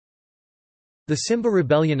The Simba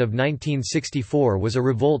Rebellion of 1964 was a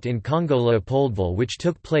revolt in Congo-Leopoldville which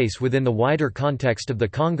took place within the wider context of the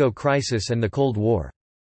Congo crisis and the Cold War.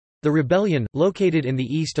 The rebellion, located in the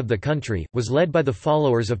east of the country, was led by the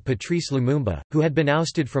followers of Patrice Lumumba, who had been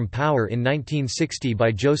ousted from power in 1960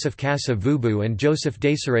 by Joseph Kasa-Vubu and Joseph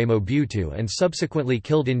Désiré Mobutu and subsequently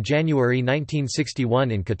killed in January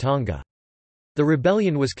 1961 in Katanga. The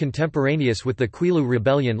rebellion was contemporaneous with the Kwilu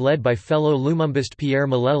Rebellion led by fellow Lumumbist Pierre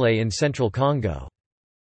Malele in central Congo.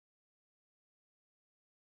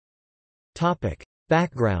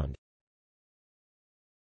 Background.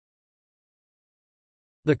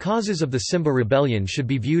 The causes of the Simba Rebellion should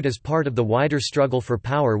be viewed as part of the wider struggle for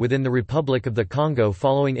power within the Republic of the Congo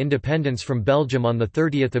following independence from Belgium on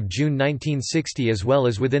 30 June 1960 as well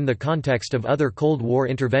as within the context of other Cold War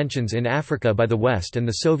interventions in Africa by the West and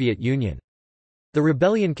the Soviet Union. The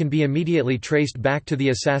rebellion can be immediately traced back to the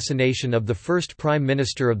assassination of the first Prime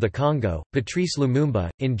Minister of the Congo, Patrice Lumumba,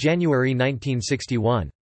 in January 1961.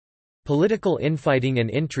 Political infighting and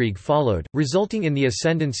intrigue followed, resulting in the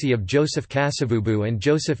ascendancy of Joseph Kasa-Vubu and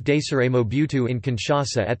Joseph Désiré Mobutu in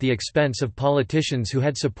Kinshasa at the expense of politicians who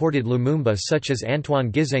had supported Lumumba such as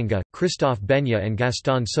Antoine Gizenga, Christophe Benya and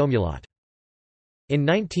Gaston Somulot. In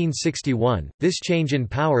 1961, this change in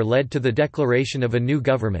power led to the declaration of a new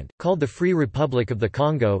government, called the Free Republic of the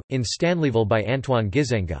Congo, in Stanleyville by Antoine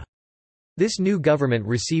Gizenga. This new government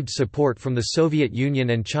received support from the Soviet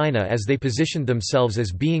Union and China as they positioned themselves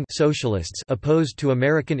as being socialists opposed to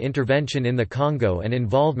American intervention in the Congo and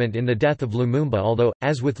involvement in the death of Lumumba, although,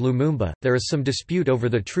 as with Lumumba, there is some dispute over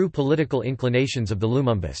the true political inclinations of the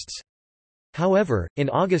Lumumbists. However, in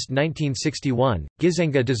August 1961,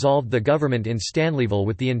 Gizenga dissolved the government in Stanleyville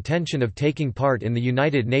with the intention of taking part in the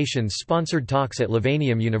United Nations-sponsored talks at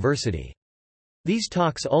Lovanium University. These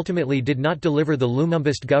talks ultimately did not deliver the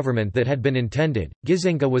Lumumbist government that had been intended.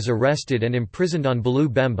 Gizenga was arrested and imprisoned on Bulu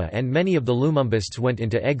Bemba and many of the Lumumbists went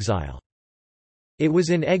into exile. It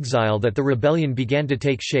was in exile that the rebellion began to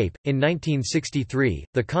take shape. In 1963,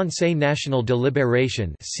 the Conseil National de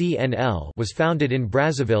Libération (CNL) was founded in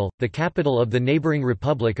Brazzaville, the capital of the neighboring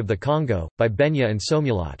Republic of the Congo, by Benya and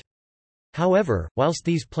Somulot. However, whilst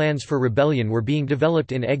these plans for rebellion were being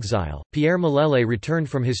developed in exile, Pierre Malele returned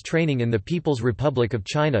from his training in the People's Republic of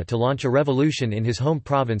China to launch a revolution in his home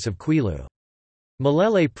province of Kwilu.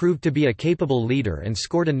 Malele proved to be a capable leader and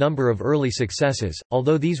scored a number of early successes,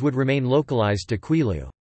 although these would remain localized to Kwilu.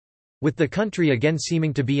 With the country again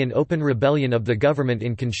seeming to be in open rebellion of the government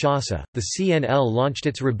in Kinshasa, the CNL launched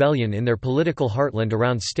its rebellion in their political heartland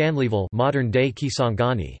around Stanleyville, modern-day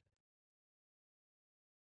Kisangani.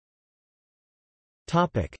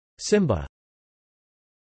 Simba.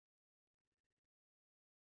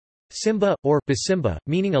 Simba, or Basimba,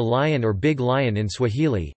 meaning a lion or big lion in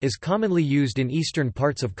Swahili, is commonly used in eastern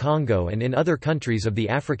parts of Congo and in other countries of the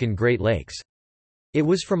African Great Lakes. It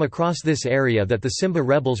was from across this area that the Simba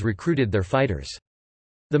rebels recruited their fighters.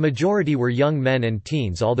 The majority were young men and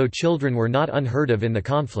teens, although children were not unheard of in the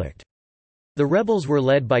conflict. The rebels were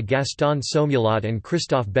led by Gaston Somulot and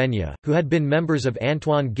Christophe Benya, who had been members of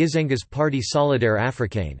Antoine Gizenga's Parti Solidaire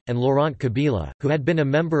Africain, and Laurent Kabila, who had been a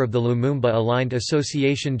member of the Lumumba-aligned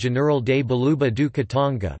Association Générale des Baluba du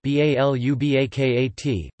Katanga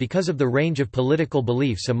 (BALUBAKAT), because of the range of political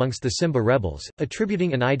beliefs amongst the Simba rebels,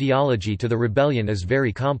 attributing an ideology to the rebellion as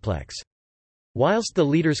very complex. Whilst the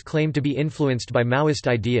leaders claimed to be influenced by Maoist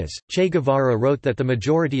ideas, Che Guevara wrote that the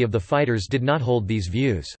majority of the fighters did not hold these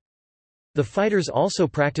views. The fighters also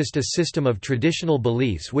practiced a system of traditional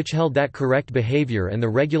beliefs which held that correct behavior and the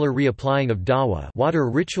regular reapplying of dawa, water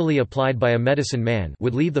ritually applied by a medicine man,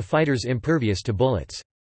 would leave the fighters impervious to bullets.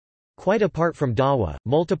 Quite apart from dawa,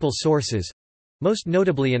 multiple sources—most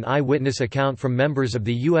notably an eyewitness account from members of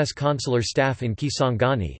the U.S. consular staff in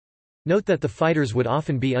Kisangani—note that the fighters would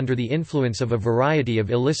often be under the influence of a variety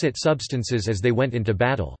of illicit substances as they went into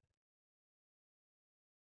battle.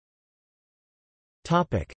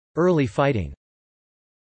 Early fighting.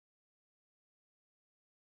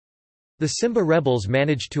 The Simba rebels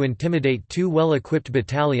managed to intimidate two well-equipped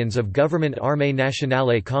battalions of Government Armée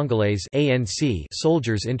Nationale Congolaise (ANC)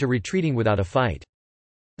 soldiers into retreating without a fight.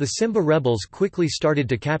 The Simba rebels quickly started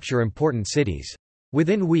to capture important cities.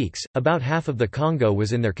 Within weeks, about half of the Congo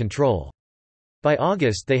was in their control. By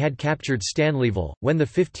August they had captured Stanleyville, when the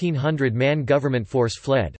 1,500-man government force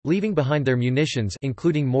fled, leaving behind their munitions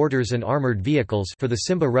including mortars and armored vehicles for the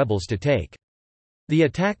Simba rebels to take. The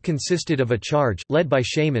attack consisted of a charge, led by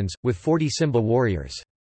shamans, with 40 Simba warriors.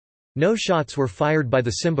 No shots were fired by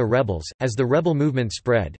the Simba rebels. As the rebel movement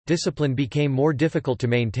spread, discipline became more difficult to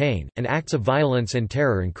maintain, and acts of violence and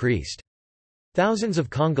terror increased. Thousands of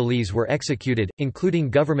Congolese were executed, including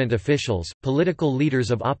government officials, political leaders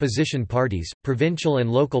of opposition parties, provincial and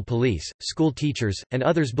local police, school teachers, and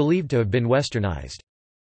others believed to have been westernized.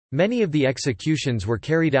 Many of the executions were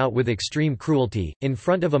carried out with extreme cruelty, in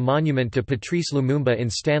front of a monument to Patrice Lumumba in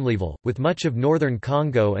Stanleyville. With much of northern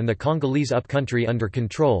Congo and the Congolese upcountry under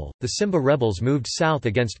control, the Simba rebels moved south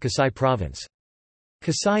against Kasai province.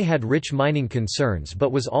 Kasai had rich mining concerns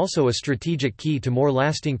but was also a strategic key to more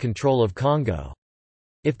lasting control of Congo.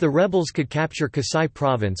 If the rebels could capture Kasai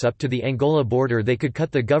province up to the Angola border, they could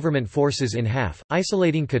cut the government forces in half,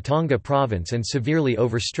 isolating Katanga province and severely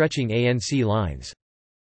overstretching ANC lines.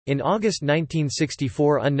 In August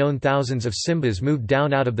 1964, unknown thousands of Simbas moved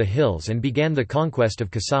down out of the hills and began the conquest of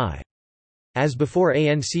Kasai. As before,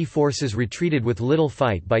 ANC forces retreated with little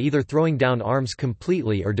fight by either throwing down arms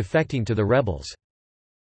completely or defecting to the rebels.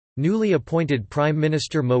 Newly appointed Prime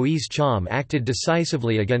Minister Moise Tshom acted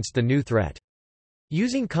decisively against the new threat.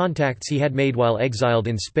 Using contacts he had made while exiled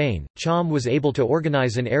in Spain, Tshom was able to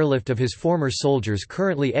organize an airlift of his former soldiers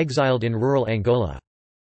currently exiled in rural Angola.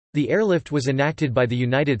 The airlift was enacted by the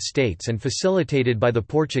United States and facilitated by the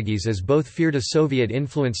Portuguese, as both feared a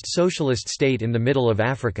Soviet-influenced socialist state in the middle of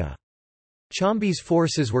Africa. Tshombi's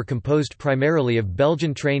forces were composed primarily of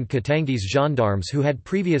Belgian-trained Katangese gendarmes who had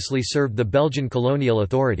previously served the Belgian colonial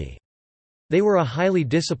authority. They were a highly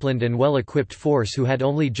disciplined and well-equipped force who had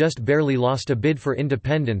only just barely lost a bid for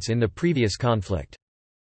independence in the previous conflict.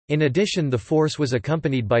 In addition, the force was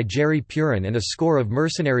accompanied by Jerry Purin and a score of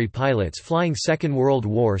mercenary pilots flying Second World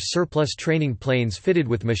War surplus training planes fitted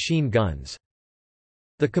with machine guns.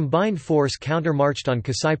 The combined force counter-marched on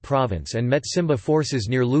Kasai province and met Simba forces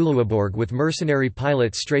near Luluabourg with mercenary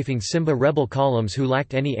pilots strafing Simba rebel columns who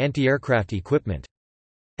lacked any anti-aircraft equipment.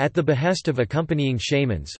 At the behest of accompanying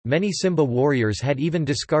shamans, many Simba warriors had even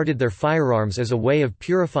discarded their firearms as a way of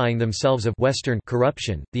purifying themselves of Western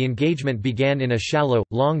corruption. The engagement began in a shallow,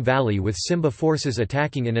 long valley with Simba forces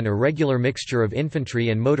attacking in an irregular mixture of infantry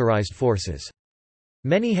and motorized forces.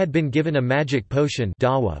 Many had been given a magic potion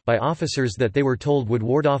dawa by officers that they were told would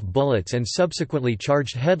ward off bullets and subsequently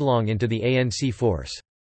charged headlong into the ANC force.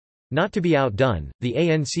 Not to be outdone, the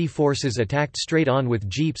ANC forces attacked straight on with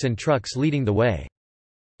jeeps and trucks leading the way.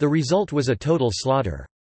 The result was a total slaughter.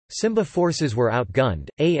 Simba forces were outgunned,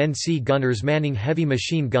 ANC gunners manning heavy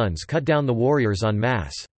machine guns cut down the warriors en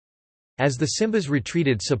masse. As the Simbas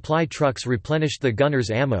retreated, supply trucks replenished the gunners'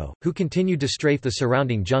 ammo, who continued to strafe the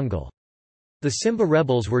surrounding jungle. The Simba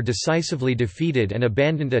rebels were decisively defeated and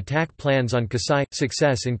abandoned attack plans on Kasai.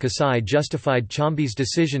 Success in Kasai justified Tshombi's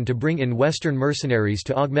decision to bring in Western mercenaries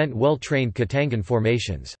to augment well-trained Katangan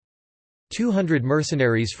formations. 200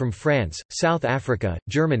 mercenaries from France, South Africa,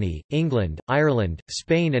 Germany, England, Ireland,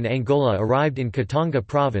 Spain and Angola arrived in Katanga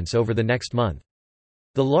province over the next month.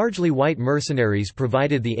 The largely white mercenaries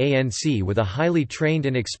provided the ANC with a highly trained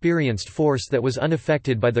and experienced force that was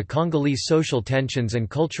unaffected by the Congolese social tensions and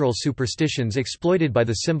cultural superstitions exploited by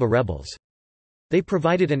the Simba rebels. They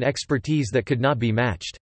provided an expertise that could not be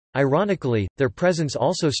matched. Ironically, their presence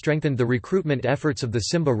also strengthened the recruitment efforts of the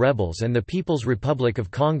Simba rebels and the People's Republic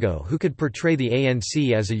of Congo, who could portray the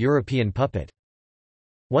ANC as a European puppet.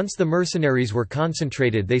 Once the mercenaries were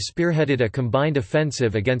concentrated, they spearheaded a combined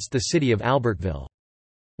offensive against the city of Albertville.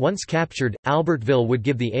 Once captured, Albertville would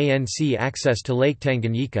give the ANC access to Lake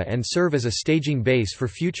Tanganyika and serve as a staging base for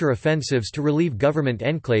future offensives to relieve government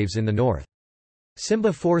enclaves in the north.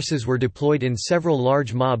 Simba forces were deployed in several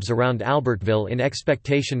large mobs around Albertville in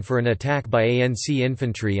expectation for an attack by ANC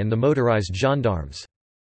infantry and the motorized gendarmes.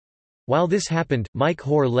 While this happened, Mike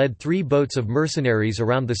Hoare led 3 boats of mercenaries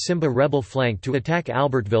around the Simba rebel flank to attack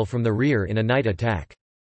Albertville from the rear in a night attack.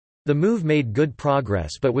 The move made good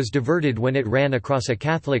progress but was diverted when it ran across a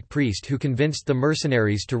Catholic priest who convinced the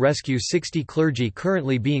mercenaries to rescue 60 clergy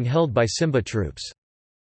currently being held by Simba troops.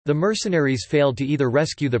 The mercenaries failed to either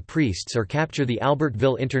rescue the priests or capture the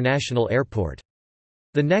Albertville International Airport.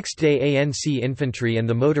 The next day, ANC infantry and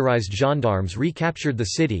the motorized gendarmes recaptured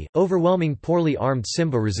the city, overwhelming poorly armed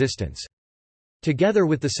Simba resistance. Together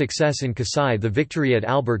with the success in Kasai, the victory at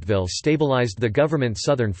Albertville stabilized the government's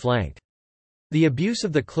southern flank. The abuse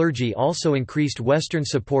of the clergy also increased Western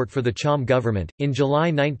support for the Tshom government. In July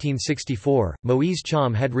 1964, Moise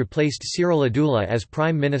Tshom had replaced Cyril Adula as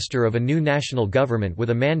prime minister of a new national government with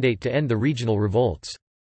a mandate to end the regional revolts.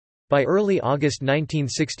 By early August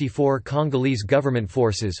 1964, Congolese government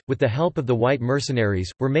forces, with the help of the white mercenaries,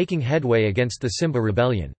 were making headway against the Simba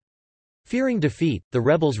rebellion. Fearing defeat, the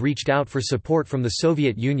rebels reached out for support from the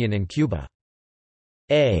Soviet Union and Cuba.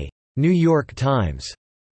 A New York Times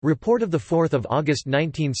report of 4 August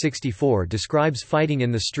 1964 describes fighting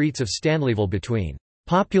in the streets of Stanleyville between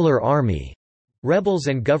 "Popular Army" rebels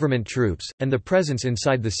and government troops, and the presence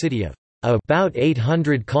inside the city of about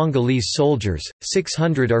 800 Congolese soldiers,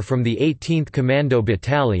 600 are from the 18th Commando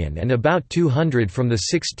Battalion and about 200 from the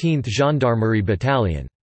 16th Gendarmerie Battalion.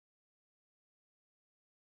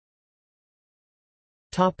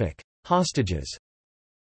 Hostages.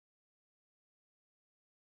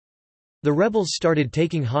 The rebels started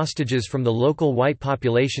taking hostages from the local white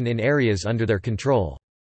population in areas under their control.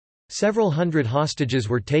 Several hundred hostages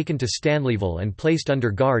were taken to Stanleyville and placed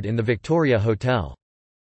under guard in the Victoria Hotel.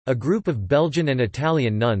 A group of Belgian and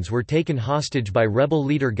Italian nuns were taken hostage by rebel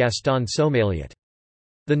leader Gaston Sommelier.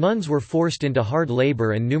 The nuns were forced into hard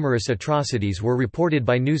labor and numerous atrocities were reported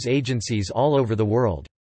by news agencies all over the world.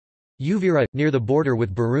 Uvira, near the border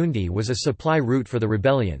with Burundi, was a supply route for the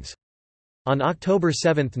rebellions. On October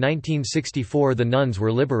 7, 1964, the nuns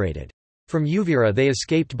were liberated. From Uvira they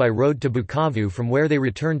escaped by road to Bukavu, from where they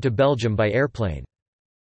returned to Belgium by airplane.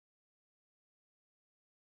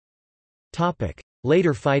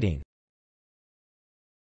 Later fighting.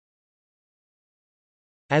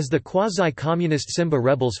 As the quasi-communist Simba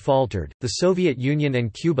rebels faltered, the Soviet Union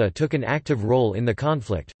and Cuba took an active role in the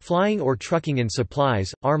conflict, flying or trucking in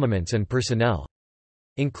supplies, armaments and personnel.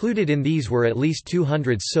 Included in these were at least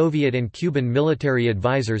 200 Soviet and Cuban military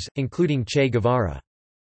advisors, including Che Guevara.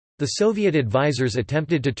 The Soviet advisors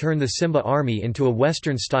attempted to turn the Simba army into a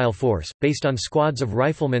Western-style force, based on squads of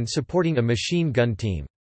riflemen supporting a machine gun team.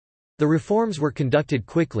 The reforms were conducted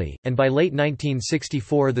quickly, and by late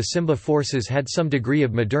 1964 the Simba forces had some degree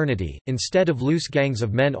of modernity, instead of loose gangs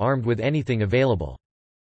of men armed with anything available.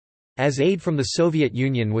 As aid from the Soviet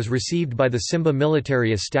Union was received by the Simba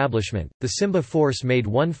military establishment, the Simba force made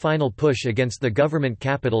one final push against the government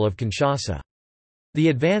capital of Kinshasa. The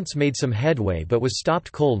advance made some headway but was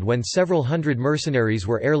stopped cold when several hundred mercenaries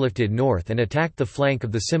were airlifted north and attacked the flank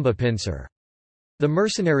of the Simba pincer. The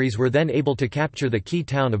mercenaries were then able to capture the key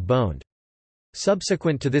town of Bonde.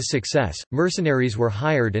 Subsequent to this success, mercenaries were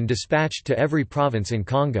hired and dispatched to every province in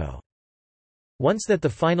Congo. Once that the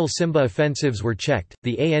final Simba offensives were checked,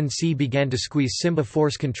 the ANC began to squeeze Simba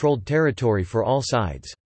force-controlled territory for all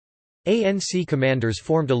sides. ANC commanders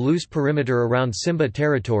formed a loose perimeter around Simba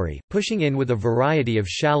territory, pushing in with a variety of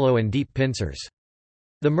shallow and deep pincers.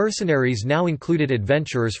 The mercenaries now included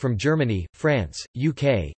adventurers from Germany, France,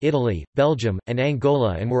 UK, Italy, Belgium, and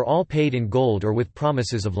Angola and were all paid in gold or with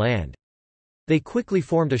promises of land. They quickly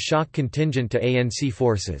formed a shock contingent to ANC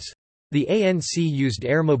forces. The ANC used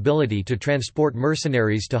air mobility to transport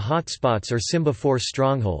mercenaries to hotspots or Simba force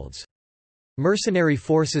strongholds. Mercenary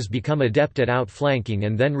forces become adept at outflanking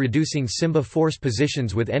and then reducing Simba force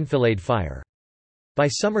positions with enfilade fire. By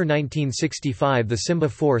summer 1965 the Simba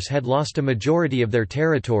force had lost a majority of their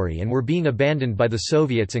territory and were being abandoned by the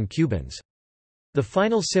Soviets and Cubans. The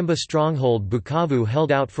final Simba stronghold Bukavu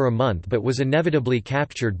held out for a month but was inevitably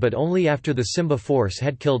captured, but only after the Simba force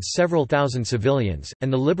had killed several thousand civilians,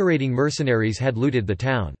 and the liberating mercenaries had looted the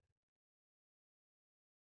town.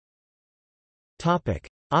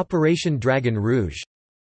 Operation Dragon Rouge.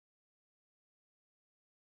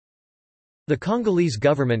 The Congolese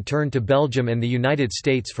government turned to Belgium and the United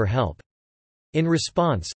States for help. In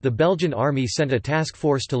response, the Belgian army sent a task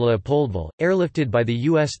force to Leopoldville, airlifted by the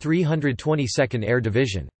U.S. 322nd Air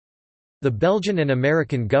Division. The Belgian and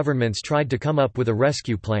American governments tried to come up with a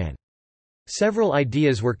rescue plan. Several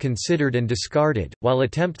ideas were considered and discarded. While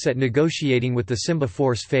attempts at negotiating with the Simba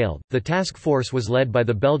force failed, the task force was led by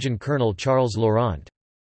the Belgian Colonel Charles Laurent.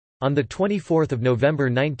 On 24 November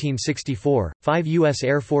 1964, 5 U.S.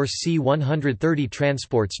 Air Force C-130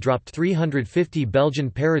 transports dropped 350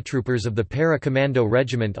 Belgian paratroopers of the Para-Commando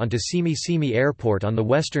Regiment onto Simi Airport on the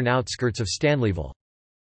western outskirts of Stanleyville.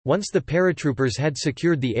 Once the paratroopers had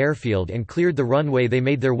secured the airfield and cleared the runway, they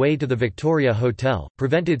made their way to the Victoria Hotel,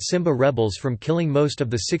 prevented Simba rebels from killing most of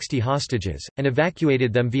the 60 hostages, and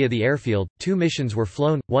evacuated them via the airfield. 2 missions were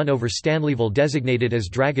flown, one over Stanleyville designated as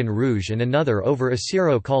Dragon Rouge and another over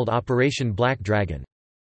Asiro called Operation Black Dragon.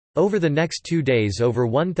 Over the next 2 days over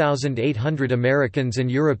 1,800 Americans and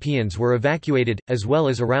Europeans were evacuated, as well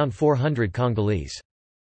as around 400 Congolese.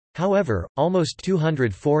 However, almost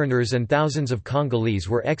 200 foreigners and thousands of Congolese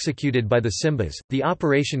were executed by the Simbas. The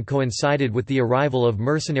operation coincided with the arrival of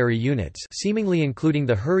mercenary units, seemingly including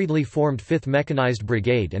the hurriedly formed 5th Mechanized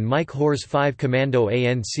Brigade and Mike Hoare's 5 Commando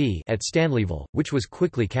ANC at Stanleyville, which was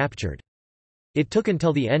quickly captured. It took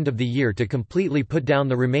until the end of the year to completely put down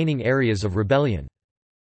the remaining areas of rebellion.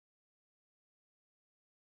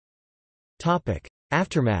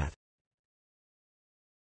 Aftermath.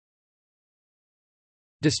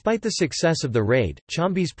 Despite the success of the raid,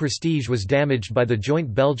 Tchombi's prestige was damaged by the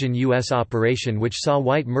joint Belgian-US operation which saw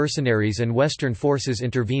white mercenaries and Western forces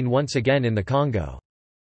intervene once again in the Congo.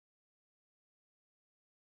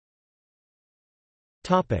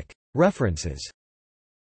 References.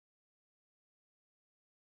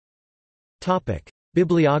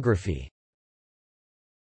 Bibliography.